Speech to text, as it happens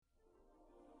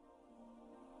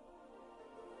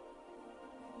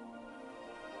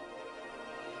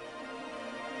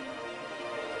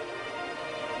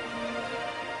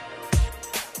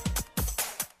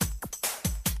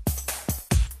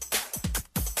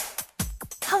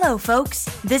Hello, folks.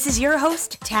 This is your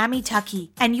host, Tammy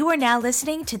Tuckey, and you are now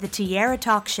listening to the Tiara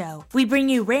Talk Show. We bring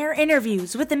you rare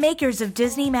interviews with the makers of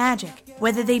Disney Magic.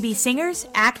 Whether they be singers,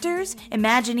 actors,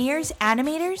 Imagineers,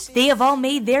 animators, they have all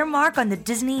made their mark on the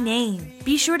Disney name.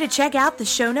 Be sure to check out the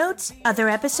show notes, other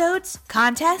episodes,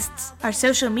 contests, our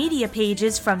social media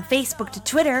pages from Facebook to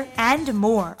Twitter, and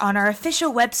more on our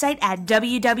official website at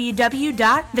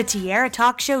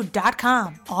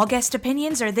www.thetiaratalkshow.com. All guest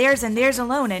opinions are theirs and theirs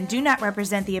alone and do not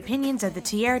represent the opinions of the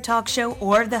Tiara Talk Show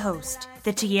or the host.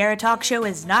 The Tiara Talk Show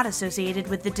is not associated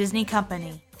with the Disney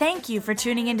Company. Thank you for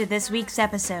tuning into this week's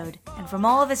episode. And from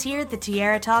all of us here at the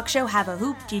Tiara Talk Show, have a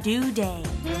hoop-de-doo day.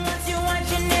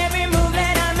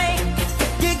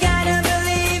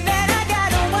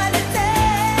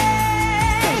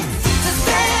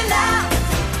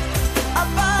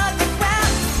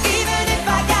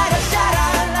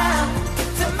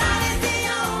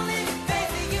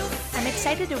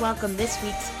 Excited to welcome this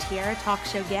week's Tiara Talk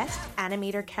Show guest,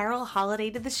 animator Carol Holiday,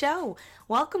 to the show.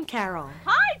 Welcome, Carol.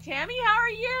 Hi, Tammy. How are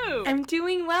you? I'm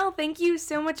doing well. Thank you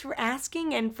so much for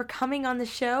asking and for coming on the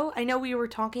show. I know we were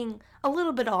talking a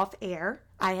little bit off air.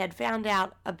 I had found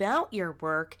out about your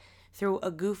work through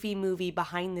a Goofy Movie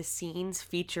behind the scenes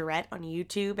featurette on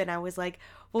YouTube, and I was like,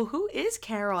 well, who is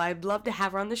Carol? I'd love to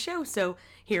have her on the show, so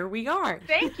here we are.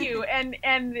 Thank you. And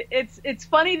it's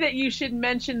funny that you should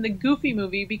mention the Goofy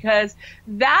Movie, because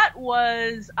that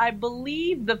was, I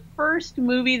believe, the first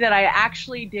movie that I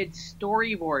actually did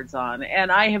storyboards on,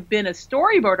 and I have been a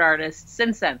storyboard artist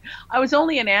since then. I was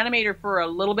only an animator for a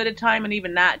little bit of time, and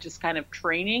even that just kind of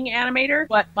training animator,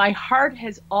 but my heart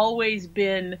has always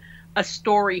been a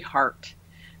story heart.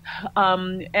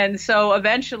 And so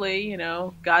eventually, you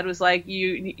know, God was like,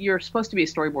 you're supposed to be a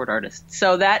storyboard artist.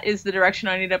 So that is the direction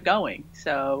I ended up going.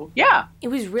 So, yeah. It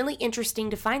was really interesting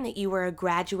to find that you were a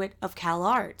graduate of Cal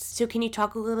Arts. So can you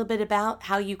talk a little bit about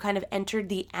how you kind of entered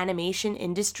the animation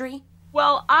industry?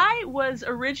 Well, I was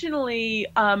originally,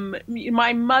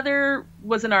 my mother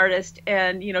was an artist,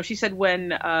 and, you know, she said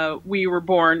when we were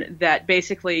born that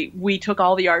basically we took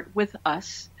all the art with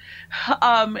us.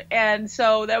 And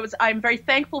so I'm very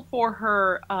thankful for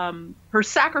her, her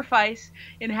sacrifice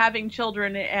in having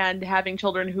children and having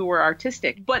children who were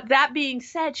artistic. But that being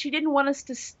said, she didn't want us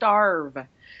to starve.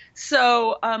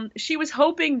 So, she was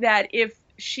hoping that if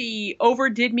she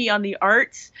overdid me on the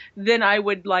arts, then I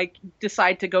would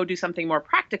decide to go do something more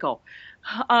practical.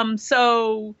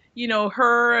 So, you know,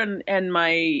 her and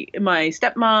my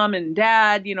stepmom and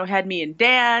dad, you know, had me in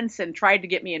dance and tried to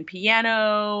get me in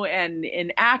piano and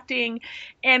in acting,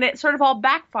 and it sort of all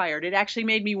backfired. It actually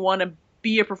made me want to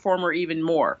be a performer even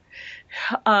more.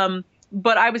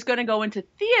 But I was going to go into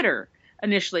theater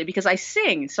initially because I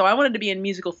sing, so I wanted to be in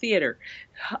musical theater.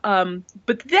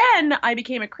 But then I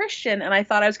became a Christian, and I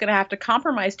thought I was going to have to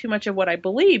compromise too much of what I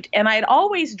believed, and I had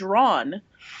always drawn.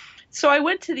 So I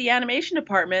went to the animation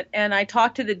department and I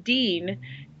talked to the dean,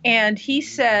 and he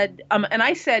said, and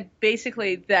I said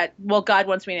basically that, well, God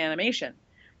wants me in animation.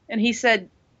 And he said,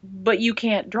 but you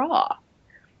can't draw.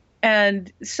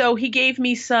 And so he gave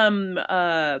me some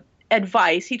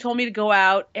advice. He told me to go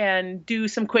out and do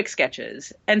some quick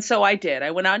sketches. And so I did.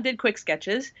 I went out and did quick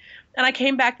sketches, and I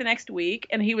came back the next week,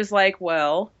 and he was like,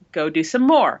 well, go do some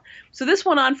more. So this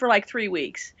went on for 3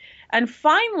 weeks. And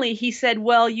finally, he said,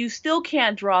 well, you still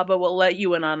can't draw, but we'll let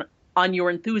you in on your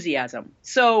enthusiasm.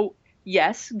 So,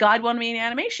 yes, God wanted me in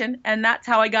animation, and that's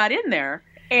how I got in there.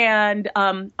 And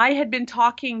I had been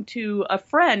talking to a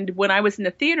friend when I was in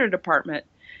the theater department.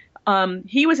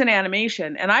 He was in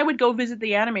animation, and I would go visit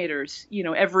the animators, you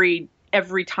know, every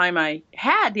time I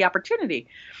had the opportunity.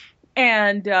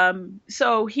 And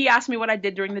so he asked me what I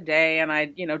did during the day, and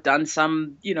I'd, you know, done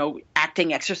some, you know,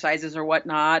 acting exercises or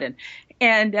whatnot. And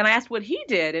I asked what he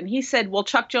did, and he said, well,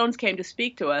 Chuck Jones came to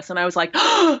speak to us. And I was like,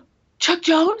 oh, Chuck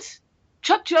Jones?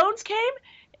 Chuck Jones came?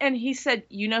 And he said,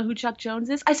 you know who Chuck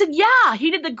Jones is? I said, yeah, he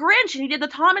did the Grinch, and he did the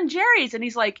Tom and Jerry's. And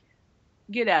he's like,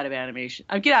 get out of animation.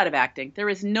 Get out of acting. There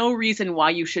is no reason why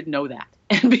you should know that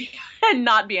and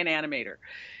not be an animator.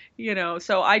 You know,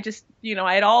 so I just, you know,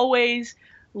 I had always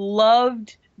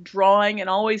loved drawing and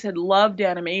always had loved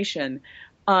animation.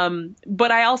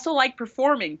 But I also like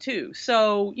performing too.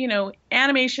 So, you know,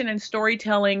 animation and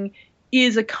storytelling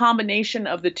is a combination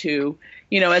of the two.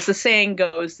 You know, as the saying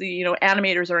goes,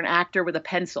 animators are an actor with a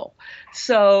pencil.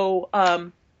 So,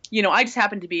 you know, I just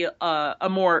happen to be a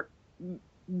more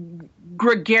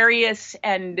gregarious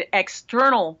and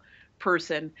external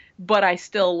person, but I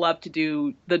still love to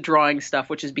do the drawing stuff,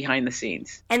 which is behind the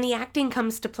scenes. And the acting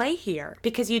comes to play here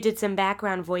because you did some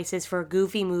background voices for a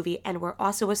Goofy movie and were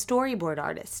also a storyboard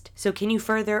artist. So can you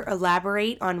further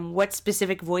elaborate on what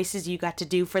specific voices you got to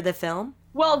do for the film?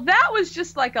 Well, that was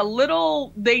just like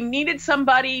they needed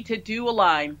somebody to do a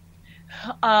line.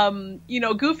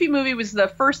 Goofy movie was the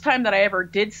first time that I ever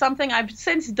did something. I've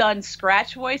since done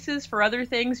scratch voices for other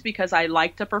things because I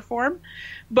like to perform.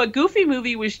 But Goofy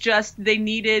movie was just, they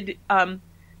needed,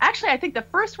 actually, I think the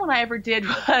first one I ever did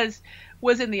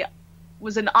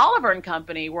was in Oliver and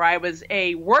Company, where I was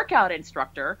a workout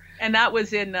instructor. And that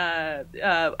was in,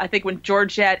 I think when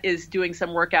Georgette is doing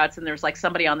some workouts and there's like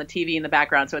somebody on the TV in the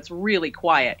background. So it's really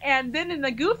quiet. And then in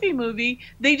the Goofy movie,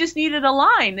 they just needed a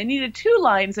line. They needed 2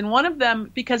 lines. And one of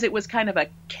them, because it was kind of a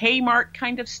Kmart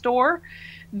kind of store,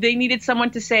 they needed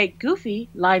someone to say, Goofy,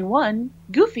 line 1,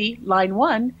 Goofy, line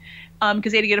 1,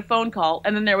 because they had to get a phone call.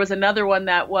 And then there was another one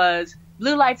that was,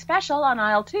 Blue light special on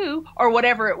aisle 2, or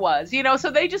whatever it was,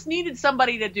 so they just needed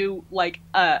somebody to do like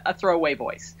a throwaway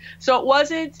voice. So it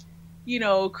wasn't,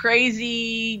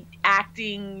 crazy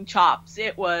acting chops.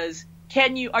 It was,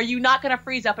 are you not going to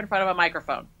freeze up in front of a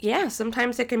microphone? Yeah,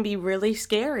 sometimes it can be really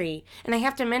scary. And I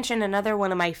have to mention another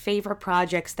one of my favorite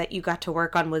projects that you got to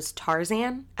work on was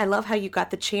Tarzan. I love how you got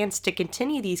the chance to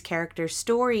continue these characters'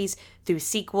 stories through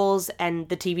sequels and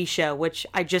the TV show, which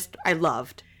I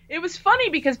loved. It was funny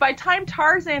because by the time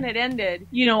Tarzan had ended,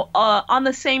 on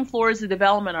the same floor as the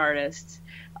development artists,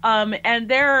 and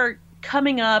they're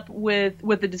coming up with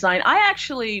the design. I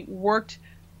actually worked,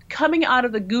 coming out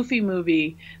of the Goofy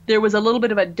movie, there was a little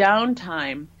bit of a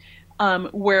downtime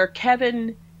where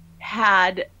Kevin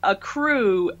had a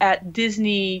crew at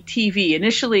Disney TV.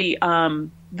 Initially,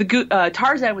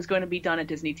 Tarzan was going to be done at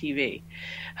Disney TV.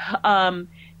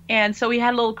 And so we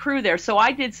had a little crew there. So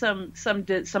I did some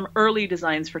early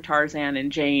designs for Tarzan and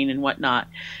Jane and whatnot.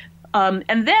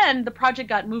 And then the project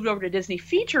got moved over to Disney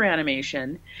Feature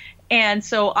Animation. And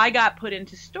so I got put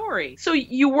into story. So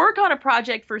you work on a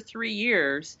project for 3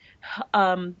 years. Worked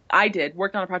on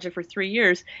a project for 3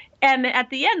 years. And at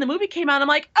the end, the movie came out. And I'm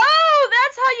like, oh,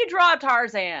 that's how you draw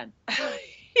Tarzan.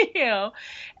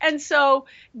 And so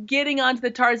getting onto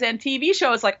the Tarzan TV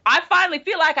show, it's like, I finally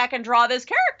feel like I can draw this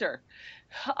character.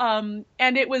 And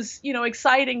it was,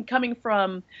 exciting coming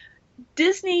from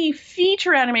Disney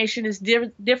feature animation is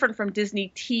different from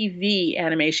Disney TV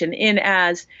animation in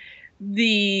as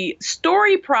the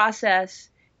story process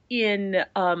in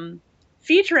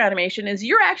feature animation is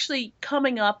you're actually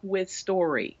coming up with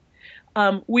story.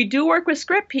 We do work with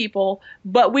script people,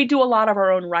 but we do a lot of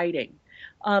our own writing.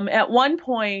 At one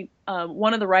point,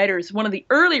 one of the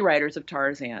early writers of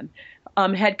Tarzan,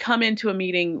 had come into a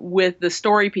meeting with the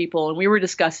story people, and we were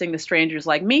discussing the Strangers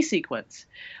Like Me sequence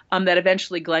that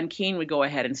eventually Glenn Keane would go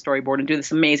ahead and storyboard and do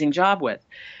this amazing job with.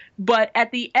 But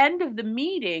at the end of the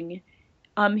meeting,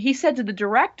 he said to the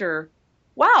director,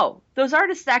 wow, those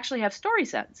artists actually have story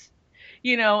sense.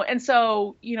 And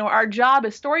so, our job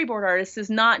as storyboard artists is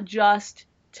not just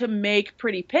to make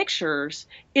pretty pictures,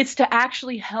 it's to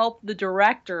actually help the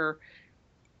director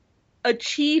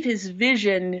achieve his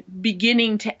vision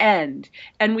beginning to end.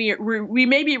 And we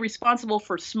may be responsible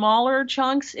for smaller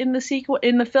chunks in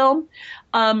the film,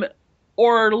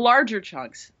 or larger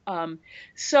chunks.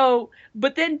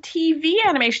 But then TV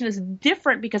animation is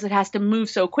different because it has to move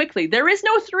so quickly. There is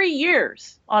no 3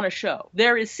 years on a show.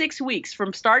 There is 6 weeks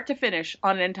from start to finish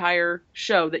on an entire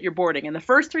show that you're boarding. And the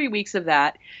first 3 weeks of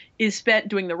that is spent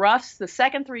doing the roughs. The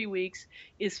second 3 weeks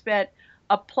is spent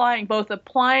applying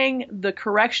the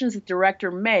corrections that the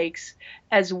director makes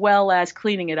as well as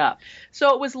cleaning it up.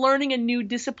 So it was learning a new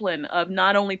discipline of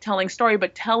not only telling story,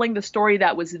 but telling the story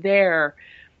that was there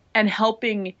and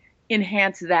helping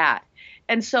enhance that.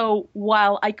 And so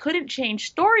while I couldn't change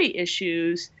story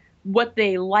issues, what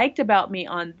they liked about me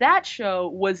on that show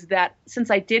was that since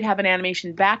I did have an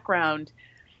animation background,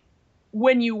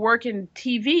 when you work in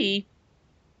TV,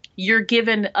 you're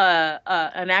given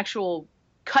an actual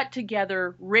cut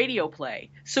together radio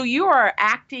play. So you are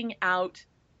acting out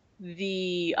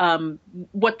the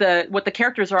what the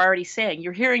characters are already saying.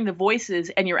 You're hearing the voices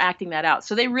and you're acting that out.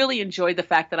 So they really enjoyed the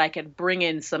fact that I could bring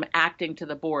in some acting to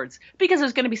the boards because it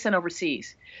was going to be sent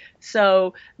overseas.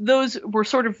 So those were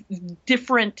sort of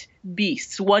different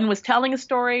beasts. One was telling a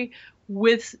story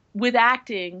with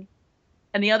acting,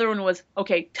 and the other one was,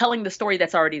 okay, telling the story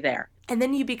that's already there. And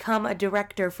then you become a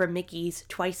director for Mickey's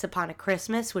Twice Upon a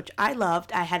Christmas, which I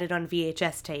loved. I had it on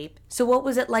VHS tape. So what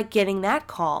was it like getting that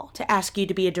call to ask you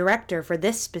to be a director for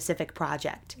this specific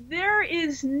project? There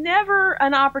is never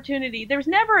an opportunity. There's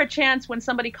never a chance when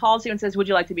somebody calls you and says, would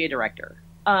you like to be a director?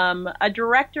 A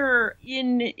director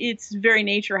in its very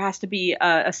nature has to be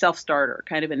a self-starter,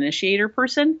 kind of an initiator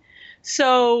person.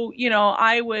 So,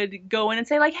 I would go in and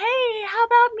say like, "Hey, how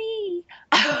about me?"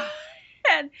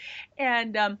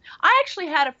 and I actually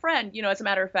had a friend, as a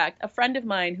matter of fact, a friend of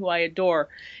mine who I adore,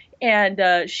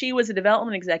 and she was a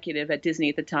development executive at Disney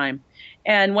at the time.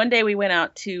 And one day we went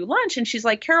out to lunch, and she's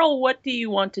like, "Carol, what do you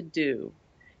want to do?"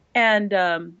 And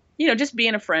just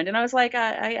being a friend. And I was like,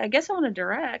 I guess I want to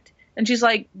direct. And she's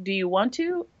like, "Do you want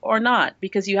to or not?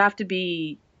 Because you have to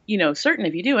be, certain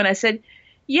if you do." And I said,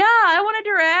 "Yeah, I want to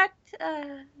direct,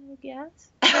 I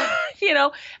guess."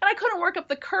 And I couldn't work up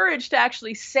the courage to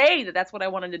actually say that that's what I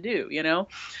wanted to do.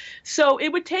 So it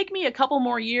would take me a couple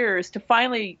more years to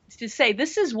finally to say,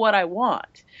 this is what I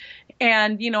want.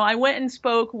 And, I went and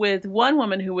spoke with one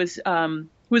woman who was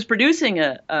producing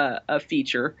a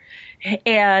feature,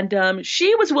 and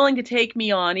she was willing to take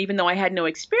me on, even though I had no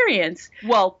experience.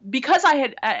 Well, because I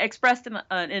had expressed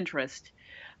an interest,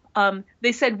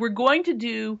 they said, "We're going to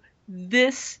do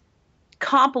this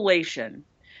compilation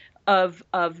of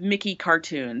Mickey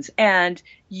cartoons, and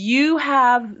you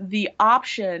have the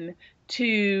option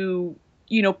to,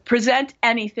 present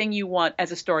anything you want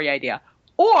as a story idea,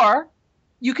 or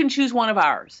you can choose one of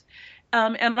ours."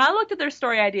 And I looked at their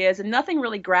story ideas, and nothing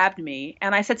really grabbed me.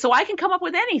 And I said, "So I can come up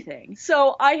with anything."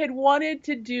 So I had wanted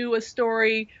to do a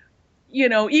story,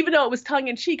 even though it was tongue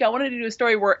in cheek, I wanted to do a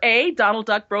story where A, Donald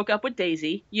Duck broke up with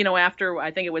Daisy, after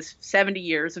I think it was 70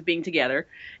 years of being together,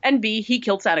 and B, he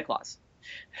killed Santa Claus.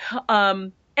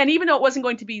 And even though it wasn't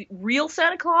going to be real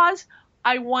Santa Claus,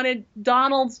 I wanted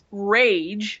Donald's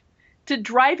rage to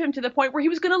drive him to the point where he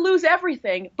was going to lose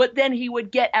everything, but then he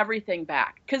would get everything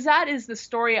back. Because that is the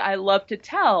story I love to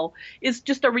tell, is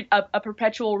just a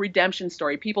perpetual redemption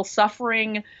story. People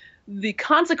suffering the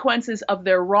consequences of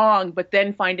their wrong, but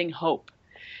then finding hope.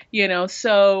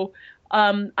 So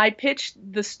I pitched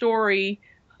the story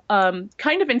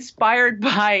kind of inspired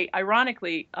by,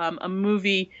 ironically, a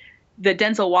movie that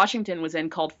Denzel Washington was in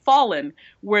called Fallen,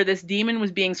 where this demon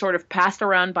was being sort of passed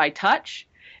around by touch.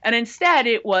 And instead,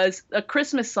 it was a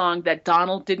Christmas song that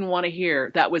Donald didn't want to hear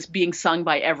that was being sung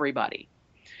by everybody.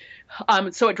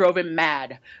 So it drove him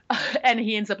mad. And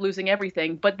he ends up losing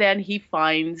everything. But then he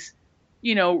finds,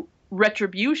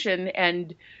 retribution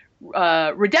and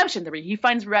redemption. He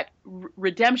finds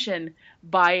redemption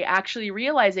by actually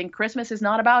realizing Christmas is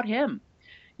not about him,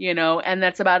 and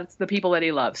that's about the people that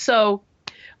he loves. So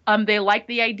they liked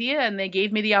the idea, and they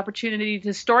gave me the opportunity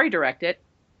to story direct it.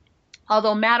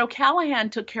 Although Matt O'Callaghan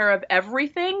took care of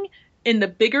everything in the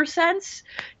bigger sense,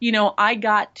 I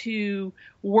got to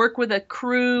work with a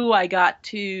crew. I got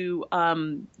to,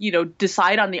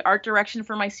 decide on the art direction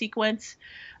for my sequence.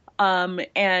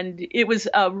 And it was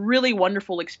a really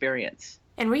wonderful experience.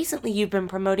 And recently you've been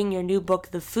promoting your new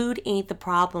book, The Food Ain't the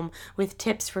Problem, with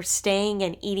tips for staying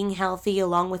and eating healthy,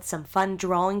 along with some fun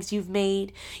drawings you've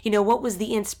made. What was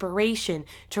the inspiration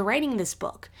to writing this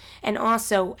book? And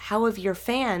also, how have your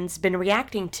fans been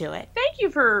reacting to it? Thank you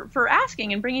for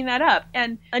asking and bringing that up.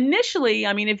 And initially,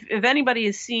 if anybody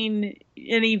has seen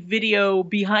any video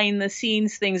behind the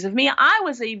scenes things of me, I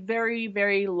was a very,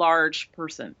 very large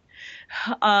person.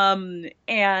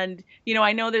 And,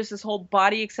 I know there's this whole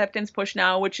body acceptance push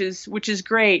now, which is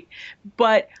great,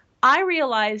 but I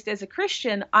realized as a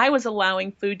Christian, I was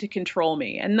allowing food to control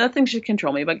me, and nothing should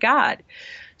control me but God.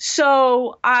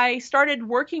 So I started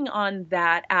working on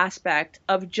that aspect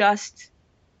of just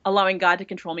allowing God to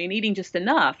control me and eating just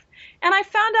enough. And I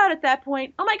found out at that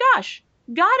point, oh my gosh,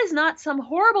 God is not some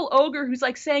horrible ogre who's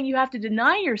like saying you have to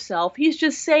deny yourself. He's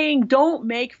just saying don't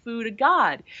make food a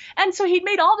god. And so he'd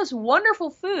made all this wonderful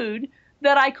food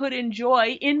that I could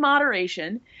enjoy in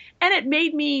moderation, and it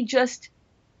made me just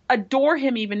adore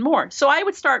him even more. So I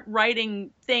would start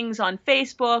writing things on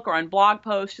Facebook or on blog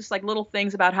posts, just like little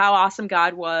things about how awesome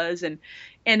God was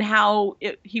and how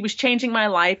he was changing my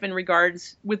life in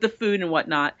regards with the food and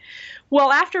whatnot.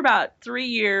 Well, after about 3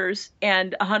 years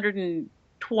and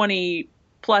 120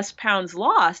 plus pounds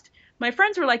lost, my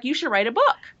friends were like, you should write a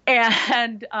book.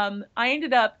 And I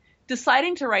ended up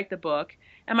deciding to write the book.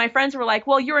 And my friends were like,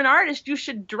 well, you're an artist, you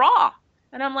should draw.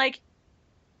 And I'm like,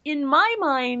 in my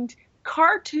mind,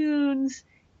 cartoons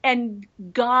and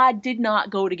God did not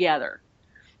go together.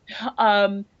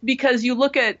 Because you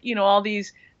look at, all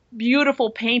these beautiful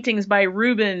paintings by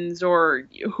Rubens or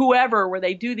whoever, where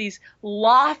they do these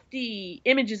lofty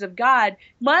images of God.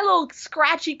 My little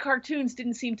scratchy cartoons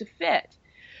didn't seem to fit.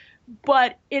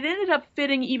 But it ended up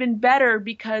fitting even better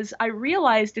because I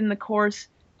realized in the course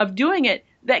of doing it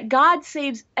that God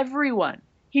saves everyone.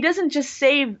 He doesn't just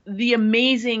save the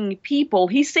amazing people.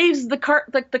 He saves the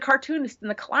cartoonist and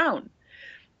the clown.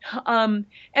 And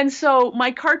so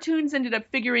my cartoons ended up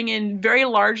figuring in very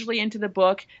largely into the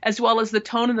book, as well as the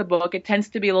tone of the book. It tends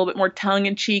to be a little bit more tongue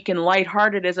in cheek and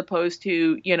lighthearted, as opposed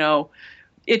to,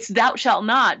 it's thou shalt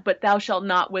not, but thou shalt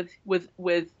not with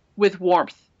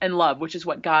warmth and love, which is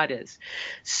what God is.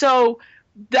 So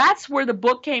that's where the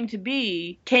book came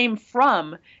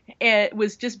from. It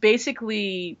was just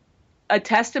basically a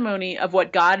testimony of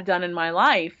what God had done in my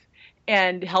life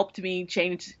and helped me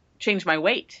change my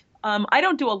weight. I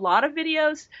don't do a lot of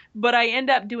videos, but I end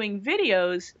up doing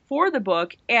videos for the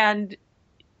book, and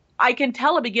I can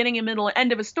tell a beginning, a middle, and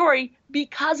end of a story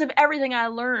because of everything I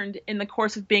learned in the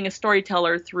course of being a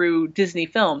storyteller through Disney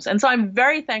films. And so I'm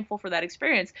very thankful for that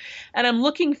experience. And I'm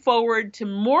looking forward to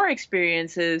more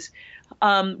experiences,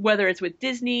 whether it's with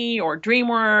Disney or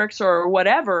DreamWorks or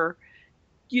whatever,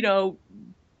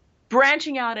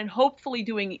 branching out and hopefully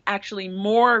doing actually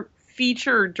more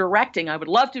feature directing. I would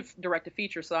love to direct a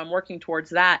feature, so I'm working towards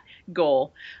that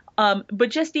goal. But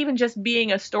just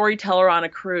being a storyteller on a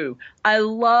crew. I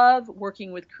love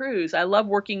working with crews. I love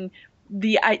working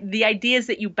the ideas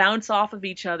that you bounce off of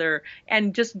each other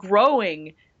and just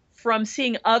growing from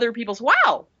seeing other people's,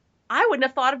 wow, I wouldn't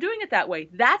have thought of doing it that way.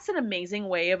 That's an amazing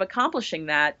way of accomplishing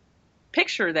that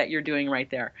picture that you're doing right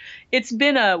there. It's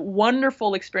been a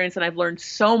wonderful experience, and I've learned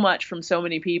so much from so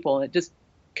many people. It just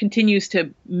continues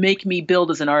to make me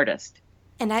build as an artist.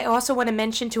 And I also want to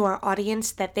mention to our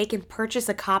audience that they can purchase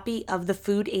a copy of The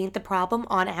Food Ain't the Problem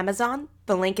on Amazon.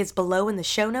 The link is below in the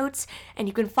show notes, and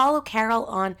you can follow Carol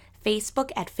on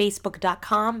Facebook at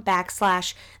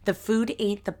facebook.com/The Food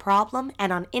Ain't the Problem,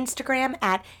 and on Instagram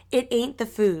at It Ain't the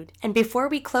Food. And before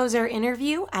we close our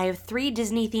interview, I have 3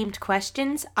 Disney-themed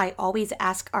questions I always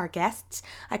ask our guests.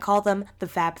 I call them the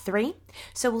Fab 3.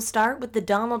 So we'll start with the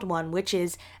Donald one, which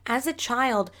is, as a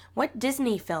child, what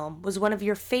Disney film was one of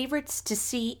your favorites to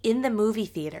see in the movie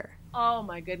theater? Oh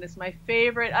my goodness, my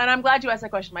favorite, and I'm glad you asked that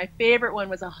question. My favorite one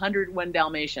was 101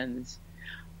 Dalmatians.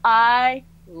 I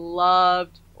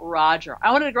loved Roger.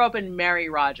 I wanted to grow up and marry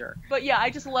Roger. But yeah,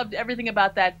 I just loved everything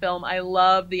about that film. I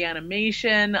loved the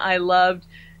animation. I loved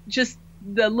just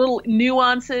the little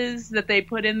nuances that they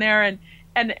put in there.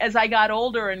 And as I got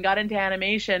older and got into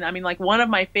animation, I mean, like one of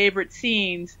my favorite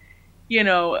scenes,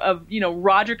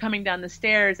 Roger coming down the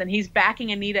stairs and he's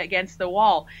backing Anita against the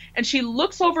wall. And she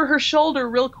looks over her shoulder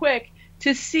real quick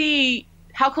to see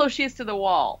how close she is to the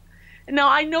wall. Now,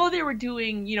 I know they were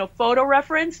doing, photo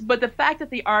reference, but the fact that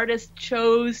the artist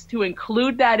chose to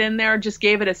include that in there just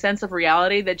gave it a sense of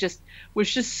reality that just was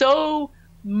just so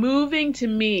moving to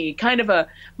me, kind of a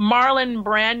Marlon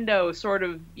Brando sort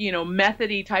of,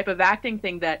 methody type of acting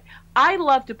thing that I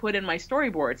love to put in my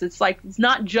storyboards. It's like, it's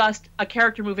not just a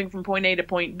character moving from point A to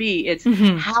point B. It's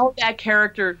how that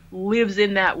character lives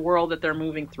in that world that they're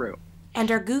moving through. And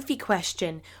our goofy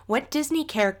question, what Disney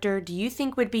character do you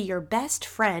think would be your best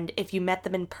friend if you met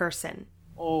them in person?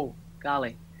 Oh,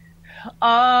 golly.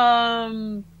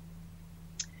 Probably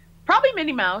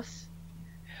Minnie Mouse.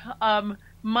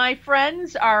 My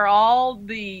friends are all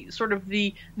the sort of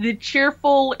the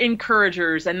cheerful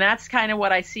encouragers, and that's kind of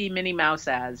what I see Minnie Mouse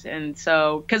as. And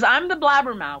so, because I'm the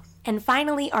blabbermouth. And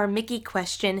finally, our Mickey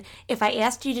question, if I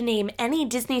asked you to name any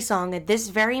Disney song at this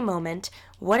very moment,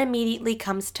 what immediately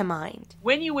comes to mind?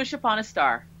 When You Wish Upon a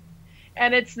Star.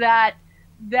 And it's that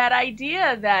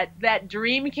idea that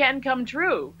dream can come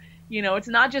true. It's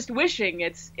not just wishing,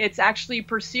 it's actually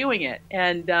pursuing it.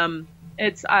 And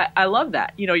I love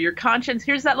that. Your conscience,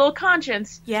 here's that little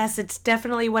conscience. Yes, it's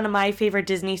definitely one of my favorite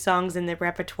Disney songs in the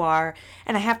repertoire.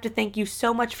 And I have to thank you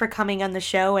so much for coming on the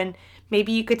show, and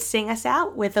maybe you could sing us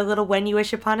out with a little When You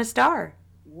Wish Upon a Star.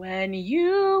 When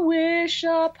you wish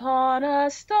upon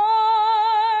a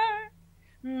star,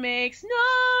 makes no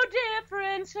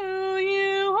difference who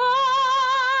you are,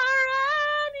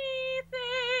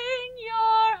 anything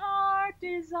your heart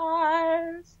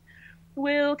desires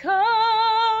will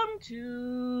come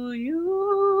to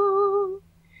you.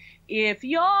 If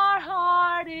your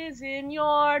heart is in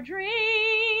your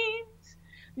dreams,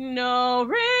 no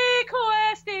regret